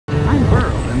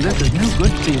and this is new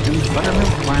Good Season's Buttermilk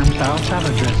Farm Style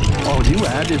Salad Dressing. All you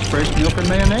add is fresh milk and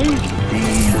mayonnaise.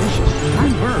 Delicious.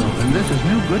 I'm Burl, and this is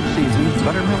new Good Season's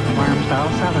Buttermilk Farm Style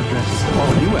Salad Dressing.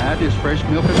 All you add is fresh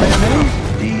milk and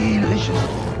mayonnaise. Delicious.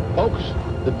 Folks,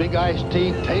 the big iced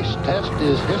tea taste test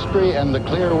is history, and the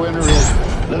clear winner is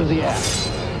Louisiana.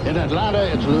 In Atlanta,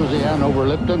 it's Louisiana over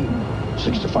Lipton,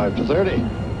 65-30.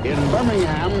 In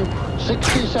Birmingham,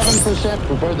 67%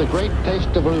 prefer the great taste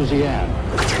of Louisiana.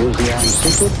 Louisiana's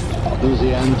secret,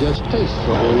 Louisiana just tastes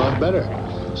a whole lot better.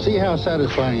 See how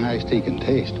satisfying iced tea can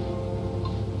taste.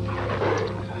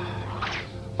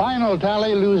 Final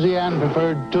tally, Louisiana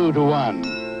preferred 2-1.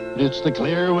 It's the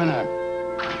clear winner.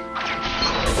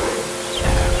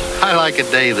 I like a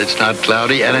day that's not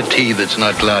cloudy and a tea that's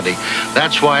not cloudy.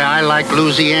 That's why I like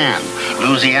Louisiana.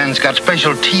 Louisiana's got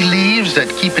special tea leaves that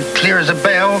keep it clear as a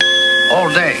bell all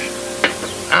day.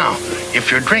 Now,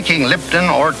 if you're drinking Lipton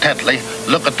or Tetley,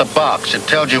 look at the box. It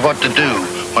tells you what to do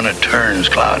when it turns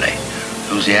cloudy.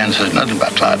 Louisiana says nothing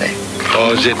about cloudy,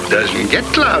 because it doesn't get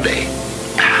cloudy.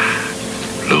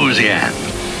 Louisiana,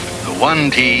 the one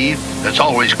tea that's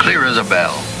always clear as a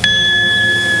bell.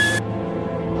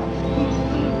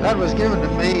 That was given to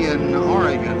me in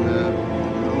Oregon. A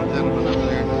gentleman over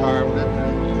there carved it.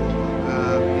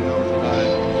 And, he knows that I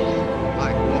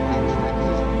like walking sticks,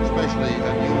 especially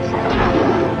unusual.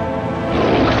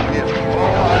 Yes.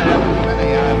 Oh, I have many.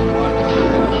 I have one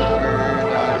bird.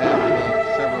 I have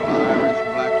several Irish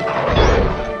black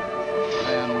birds.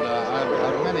 And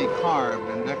I've many carved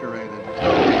and decorated.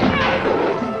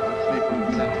 People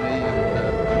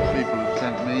have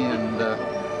sent me, and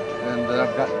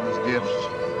I've gotten as gifts.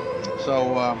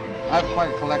 So I have quite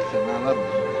a collection. I love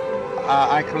them.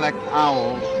 I collect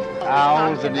owls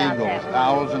and eagles.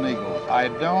 Owls and eagles. I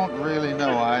don't really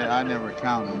know. I never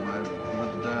count them. But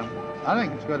I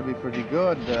think it's going to be pretty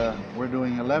good. We're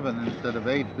doing 11 instead of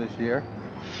 8 this year.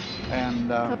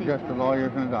 And just a lawyer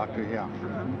and a doctor, yeah.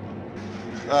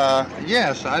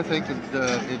 Yes, I think it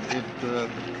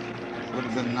would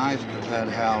have been nice to have had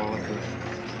Hal with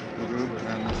the group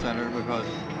and the center, because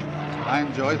I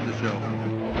enjoyed the show.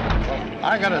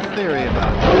 I got a theory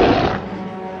about it.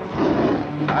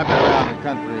 I've been around the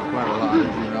country quite a lot,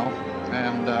 as you know,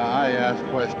 and I ask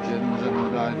questions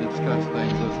and I discuss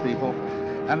things with people.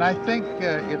 And I think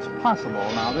it's possible.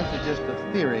 Now, this is just a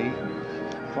theory.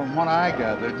 From what I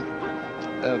gathered,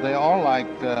 they all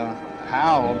liked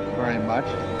Hal very much,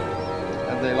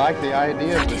 and they like the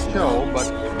idea of the show, but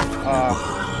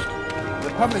the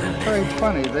public is very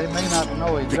funny. They may not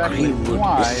know exactly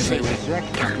why they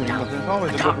reject something, but there's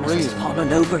always a good reason.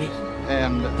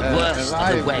 And as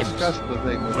I discussed the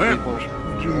thing with people,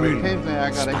 occasionally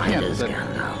I got a hint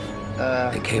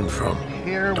that they came from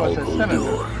here was a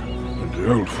senator, the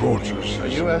old fortress, a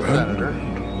U.S. senator,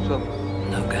 so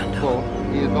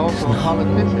he is also a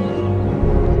politician,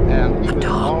 and he was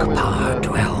always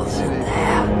dwells in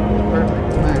there. The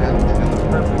perfect man in the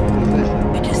perfect position.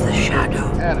 It is the shadow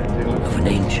Attitude. of an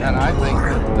ancient And I think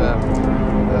that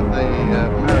the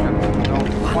Americans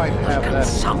don't quite have that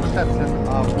conception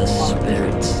of the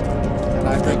spirits and I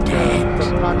of the think dead.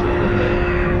 subconsciously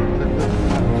that this is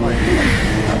not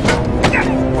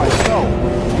quite so.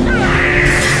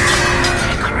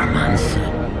 Necromancer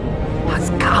has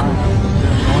come.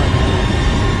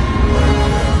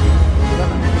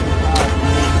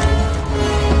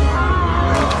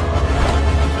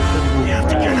 You have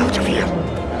to get out of here.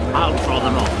 I'll throw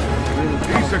them off.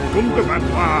 These are Gundabad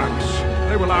barks.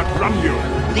 They will outrun you.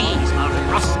 These are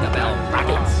Roscabel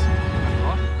rabbits.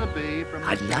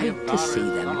 I'd like to see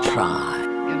them try.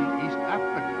 In East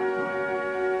Africa.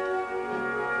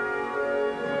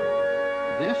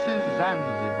 This is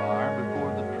Zanzibar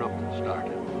before the trouble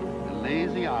started. A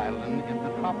lazy island in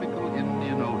the tropical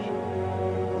Indian Ocean.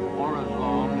 For as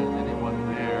long as anyone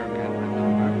there can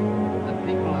remember, the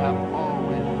people have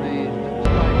always raised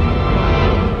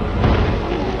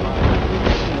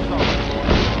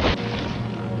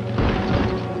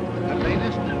the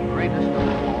latest and greatest of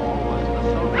them all was the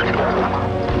Sultan.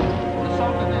 The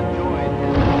Sultan enjoyed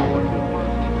his power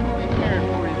because he truly cared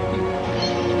for his people.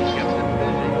 He kept them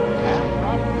busy and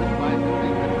prosperous by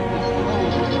doing the biggest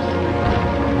roads. Was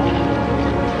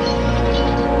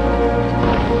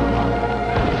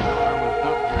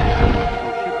not very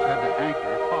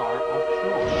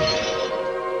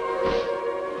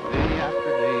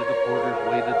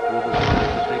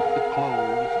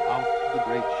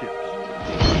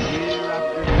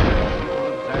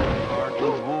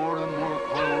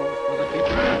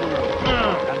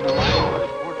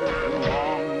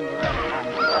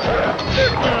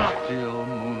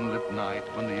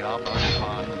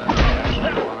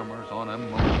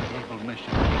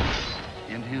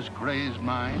In his crazed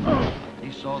mind,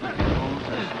 he saw the hills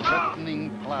as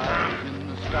threatening clouds in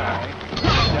the sky,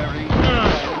 staring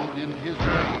down in his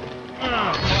way.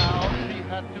 Clouds he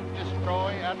had to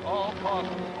destroy at all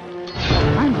costs.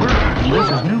 I'm Wilbur, and this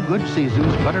is new Good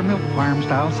Seasons Buttermilk Farm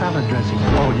Style Salad Dressing.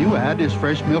 All you add is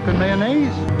fresh milk and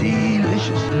mayonnaise.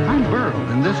 Delicious. I'm Burl,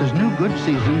 and this is new Good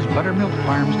Seasons Buttermilk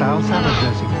Farm Style Salad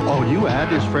Dressing. All you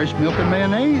add is fresh milk and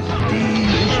mayonnaise.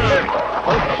 Delicious.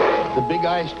 The big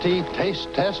iced tea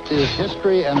taste test is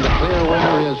history, and the clear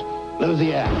winner is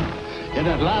Louisiana. In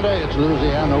Atlanta, it's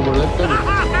Louisiana over Lipton,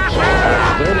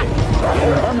 65-30.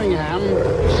 In Birmingham,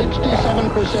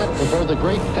 67% prefer the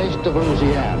great taste of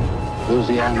Louisiana.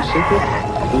 Louisiana's secret,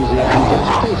 Louisiana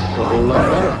just tastes a whole lot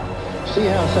better. See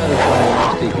how satisfying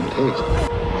iced tea can taste.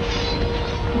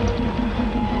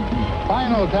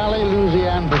 Final tally,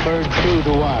 Louisiana preferred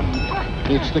 2-1.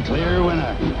 It's the clear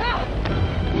winner.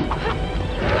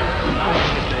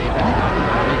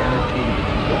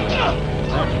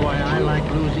 That's why I like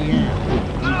Louisiana.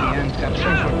 Louisiana's got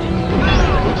special tea.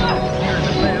 Here's a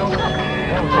bell.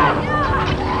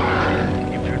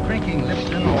 If you're drinking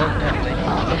Lipton or Deadly,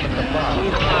 look at the bottle.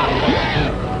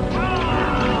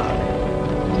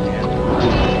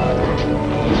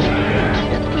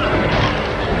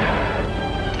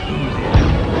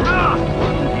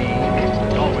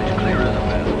 It's always clear as a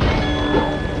bell.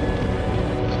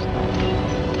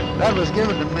 That was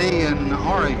given to me in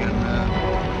Oregon.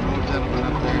 Gentleman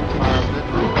up there carved it.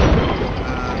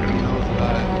 He knows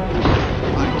that I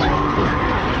like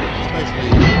especially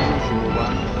the usual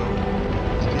one, so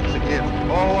it's a gift.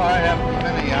 Oh, I have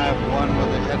many. I have one with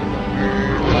the head of a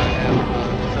bird. I have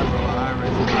several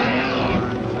Irish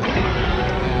flowers,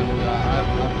 and I have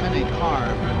many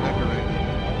carved and decorated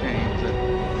canes that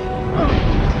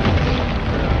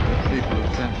people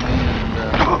have sent me,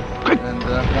 and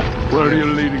Where are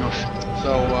you leading us?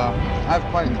 so I have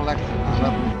quite a collection. I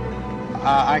love them.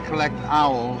 I collect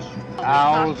owls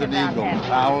and eagles.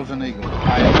 Owls and eagles.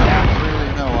 I don't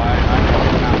really know.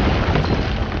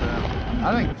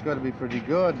 I think it's going to be pretty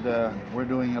good. We're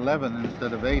doing 11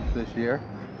 instead of 8 this year.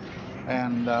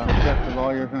 And except the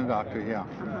lawyers and the doctor, yeah.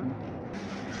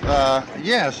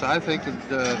 Yes, I think it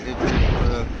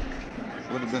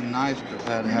would have been nice to have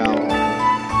had Hal because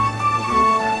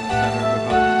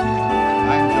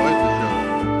I enjoyed the show.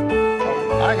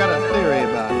 I got a theory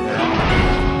about that.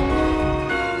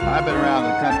 I've been around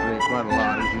the country quite a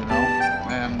lot, as you know,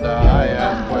 and I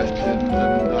ask questions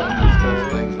and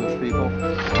discuss things with people.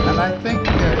 And I think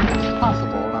it's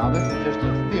possible, now this is just a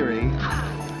theory,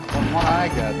 from what I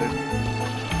gathered,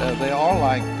 they all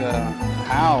liked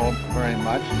Hal very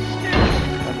much.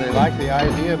 They like the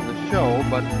idea of the show,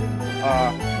 but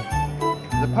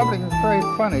the public is very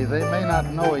funny. They may not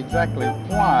know exactly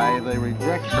why they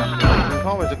reject something. There's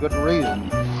always a good reason.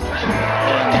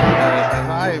 As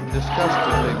I've discussed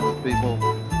the thing with people,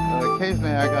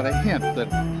 occasionally I got a hint that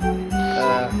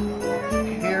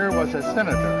here was a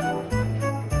senator,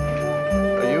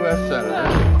 a U.S. senator,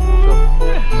 so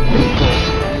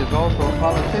he is also a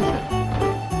politician,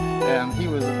 and he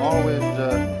was always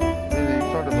really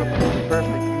sort of a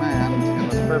perfect man in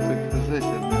a perfect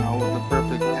position, you know, with a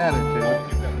perfect attitude,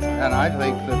 and I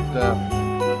think that the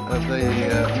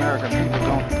American people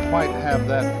don't quite have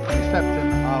that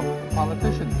perception of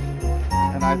politicians.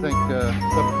 And I think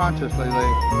subconsciously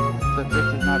that this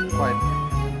is not quite,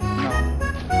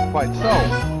 quite so.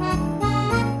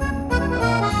 And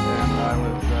I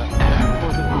was in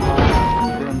 4th of July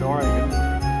in Bend, Oregon.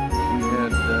 We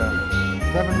had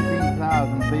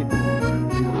 17,000 people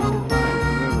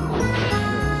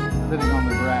sitting on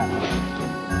the grass.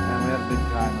 And we had a big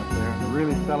time up there. We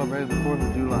really celebrated the 4th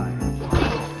of July.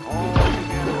 All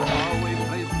together, faraway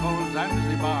place called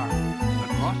Zanzibar,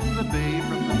 across the bay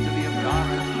from the city of Dar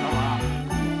es Salaam,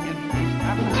 in East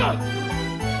Africa.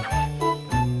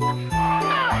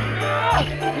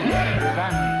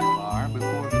 Zanzibar,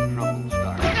 before the trouble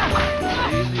started, lay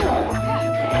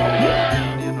the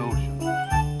Indian Ocean.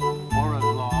 For as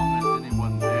long as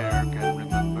anyone there can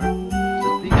remember,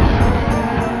 the people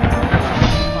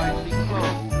spicy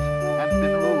cloves had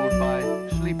been ruled by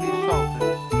sleepy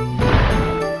sultans.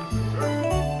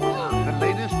 The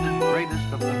latest and greatest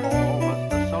of them all was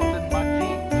the Sultan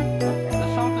Majid. The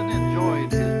Sultan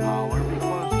enjoyed his power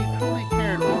because he truly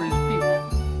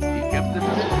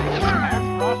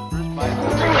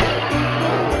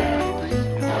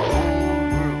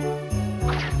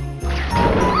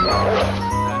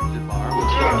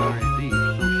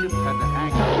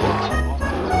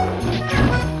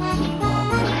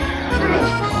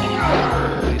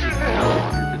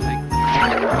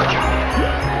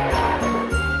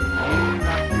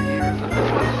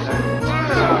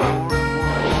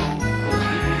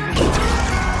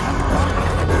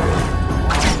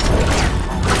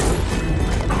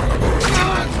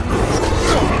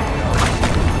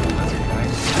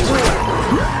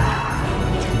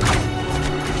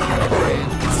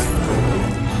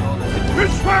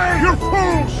way, you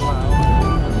fools!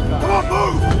 Come on,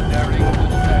 move!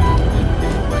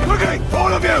 Quickly,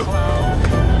 all of you!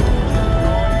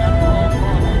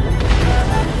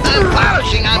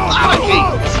 I'm polishing!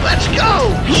 Let's go!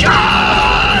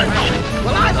 Charge!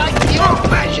 Well, I like the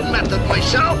old-fashioned method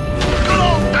myself. Good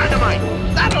old dynamite.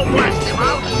 That'll blast him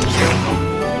out.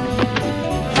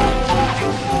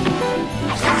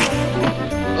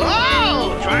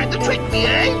 Oh, trying to trick me,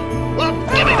 eh? Well,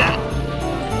 give me that.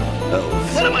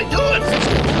 What am I doing?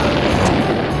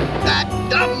 That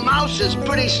dumb mouse is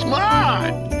pretty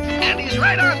smart. And he's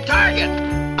right on target.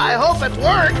 I hope it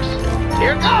works.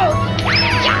 Here goes.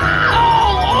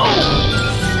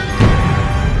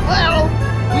 Well,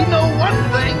 we know one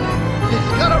thing. He's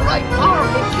got a right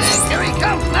powerful kick. Here he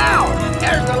comes now.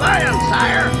 There's the lion,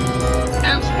 sire.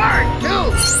 And smart,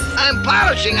 too. I'm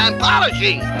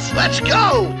polishing. Let's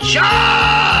go.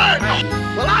 Charge!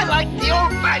 Well, I like the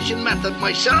old-fashioned method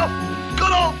myself.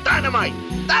 Good old dynamite.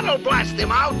 That'll blast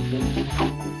him out.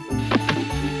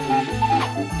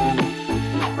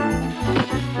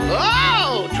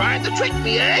 Oh, trying to trick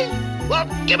me, eh? Well,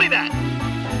 give me that.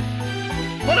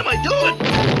 What am I doing?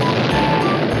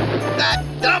 That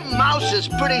dumb mouse is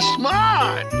pretty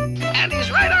smart. And he's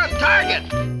right on target.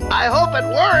 I hope it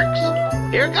works.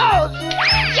 Here goes.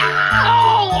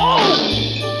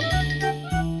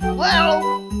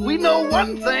 Well, we know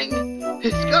one thing.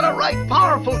 He's got a right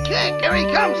powerful kick. Here he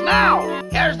comes now.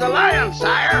 Here's the lion,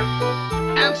 sire.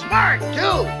 And smart,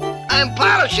 too. I'm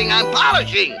polishing.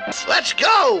 Let's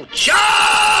go. Charge!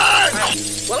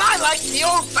 Well, I like the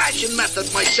old-fashioned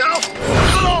method myself.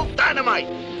 Good old dynamite.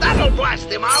 That'll blast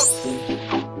him out.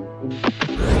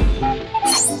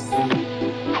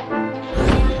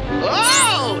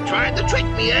 Oh, trying to trick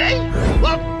me, eh?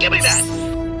 Well, give me that.